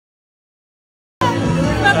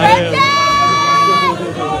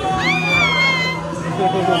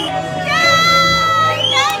Thank you.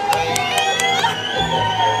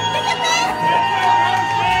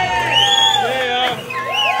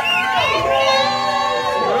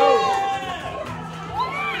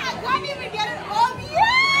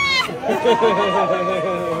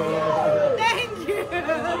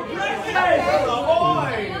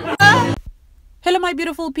 Hello my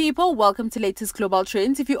beautiful people, welcome to latest global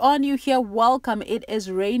trends. If you are new here, welcome. It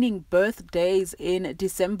is raining birthdays in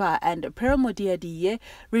December, and Modiadie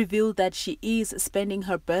revealed that she is spending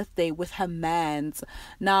her birthday with her mans.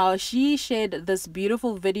 Now she shared this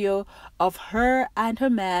beautiful video of her and her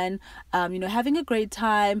man having a great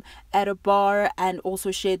time at a bar, and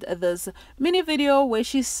also shared this mini video where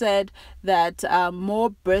she said that more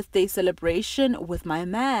birthday celebration with my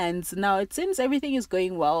mans. Now it seems everything is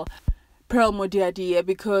going well Modiadie,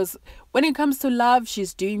 because when it comes to love,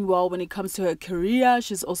 she's doing well. When it comes to her career,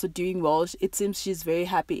 she's also doing well. It seems she's very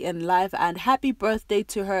happy in life, and happy birthday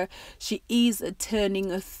to her. She is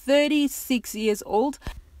turning 36 years old.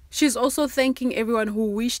 She's also thanking everyone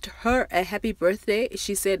who wished her a happy birthday.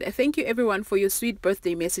 She said, "Thank you everyone for your sweet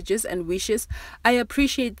birthday messages and wishes. I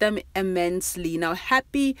appreciate them immensely." Now,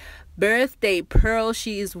 happy birthday, Pearl.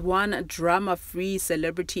 She is one drama-free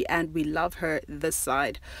celebrity and we love her this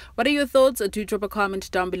side. What are your thoughts? Do drop a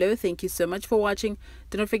comment down below. Thank you so much for watching.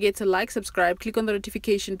 Do not forget to like, subscribe, click on the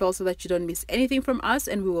notification bell so that you don't miss anything from us,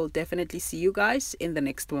 and we will definitely see you guys in the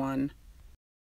next one.